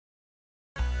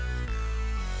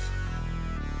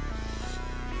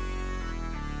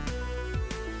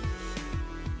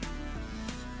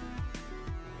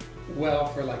Well,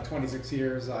 for like 26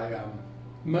 years, I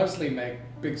mostly make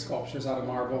big sculptures out of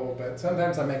marble, but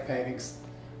sometimes I make paintings.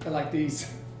 I like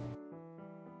these.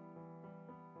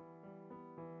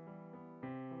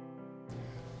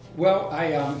 Well,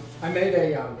 I made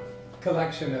a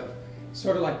collection of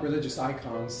sort of like religious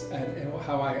icons and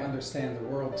how I understand the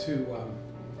world too.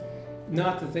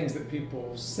 Not the things that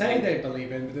people say they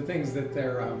believe in, but the things that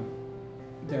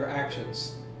their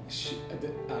actions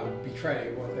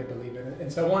betray what they believe in.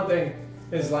 And so one thing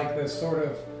is like this sort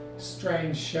of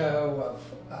strange show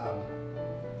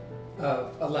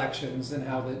of elections and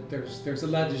how there's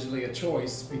allegedly a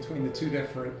choice between the two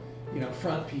different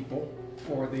front people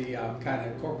for the kind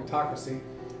of corporatocracy.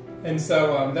 And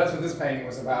so that's what this painting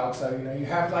was about. So you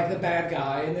have like the bad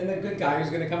guy and then the good guy who's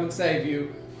going to come and save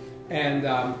you, and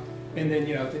then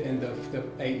at the end of the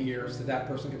 8 years that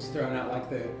person gets thrown out like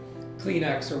the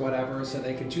Kleenex or whatever, so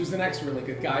they can choose the next really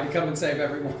good guy to come and save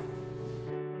everyone.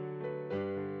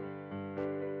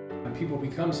 And people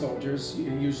become soldiers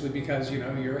usually because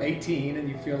you're 18 and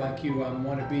you feel like you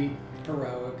want to be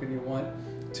heroic and you want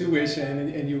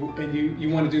tuition and you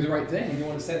want to do the right thing and you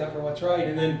want to stand up for what's right,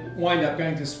 and then wind up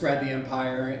going to spread the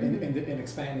empire and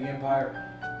expand the empire.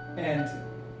 And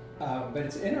but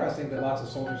it's interesting that lots of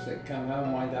soldiers that come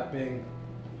home wind up being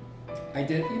by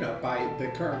the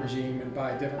current regime and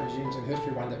by different regimes in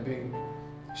history wind up being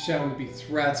shown to be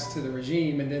threats to the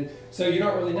regime, and then so you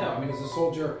don't really know. I mean, is a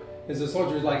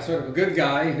soldier like sort of a good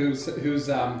guy who's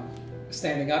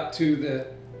standing up to the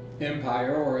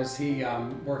empire, or is he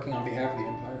working on behalf of the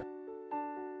empire?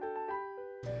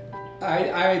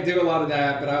 I do a lot of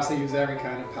that, but I also use every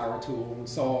kind of power tool and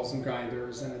saws and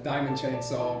grinders and a diamond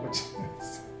chainsaw, which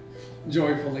is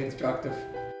joyfully destructive.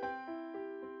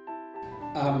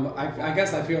 I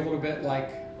guess I feel a little bit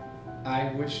like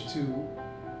I wish to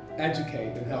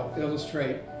educate and help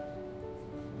illustrate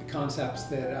concepts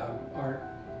that aren't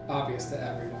obvious to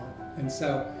everyone. And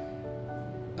so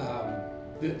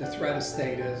the threat of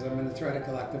statism and the threat of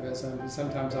collectivism,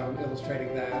 sometimes I'm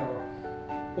illustrating that,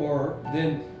 or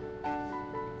then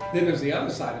there's the other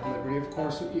side of liberty, of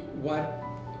course.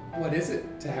 What is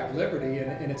it to have liberty?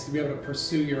 And it's to be able to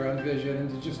pursue your own vision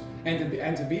and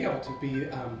to be able to be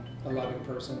a loving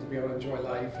person, to be able to enjoy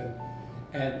life,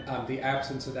 and the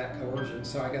absence of that coercion.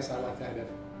 So I guess I like that of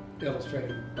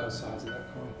illustrating both sides of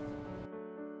that coin.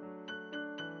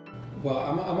 Well,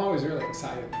 I'm always really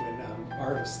excited when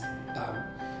artists,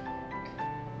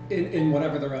 in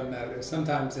whatever their own mode is.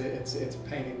 Sometimes it's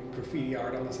painting graffiti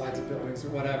art on the sides of buildings or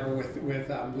whatever with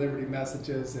liberty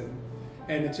messages,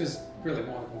 and it's just really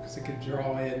wonderful because it could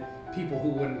draw in people who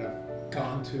wouldn't have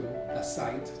gone to a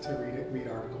site to read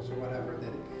articles or whatever.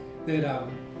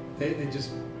 They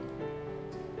just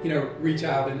reach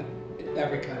out in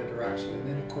every kind of direction. And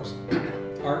then of course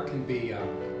art can be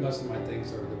most of my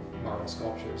things are the marble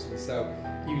sculptures, and so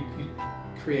you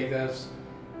create those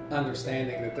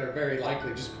understanding that they're very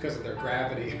likely, just because of their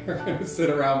gravity, are going to sit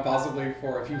around possibly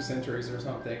for a few centuries or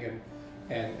something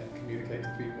and communicate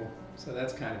to people. So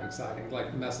that's kind of exciting,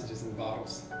 like messages in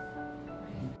bottles.